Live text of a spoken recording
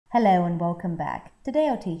Hello and welcome back. Today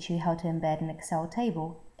I'll teach you how to embed an Excel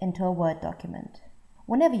table into a Word document.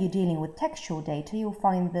 Whenever you're dealing with textual data, you'll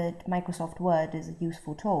find that Microsoft Word is a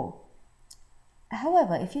useful tool.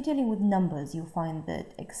 However, if you're dealing with numbers, you'll find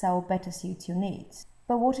that Excel better suits your needs.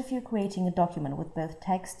 But what if you're creating a document with both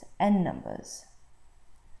text and numbers?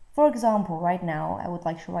 For example, right now I would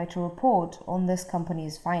like to write a report on this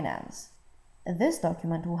company's finance. This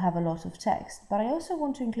document will have a lot of text, but I also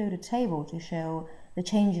want to include a table to show the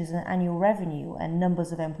changes in annual revenue and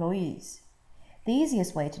numbers of employees. The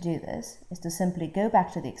easiest way to do this is to simply go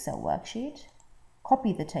back to the Excel worksheet,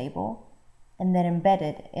 copy the table, and then embed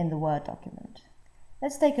it in the Word document.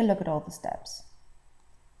 Let's take a look at all the steps.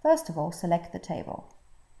 First of all, select the table.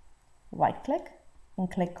 Right-click and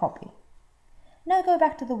click Copy. Now go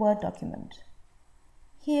back to the Word document.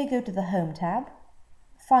 Here, go to the Home tab,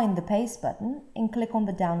 find the Paste button and click on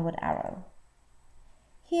the downward arrow.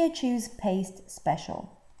 Here choose Paste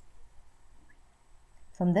Special.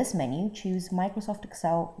 From this menu, choose Microsoft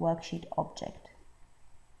Excel Worksheet Object.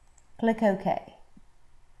 Click OK.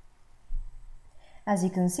 As you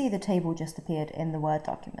can see, the table just appeared in the Word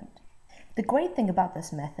document. The great thing about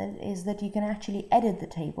this method is that you can actually edit the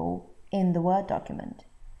table in the Word document.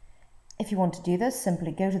 If you want to do this,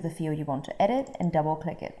 simply go to the field you want to edit and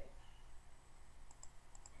double-click it.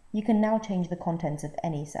 You can now change the contents of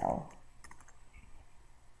any cell.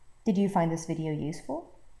 Did you find this video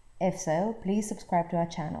useful? If so, please subscribe to our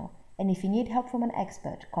channel. And if you need help from an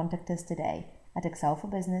expert, contact us today at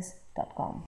excelforbusiness.com.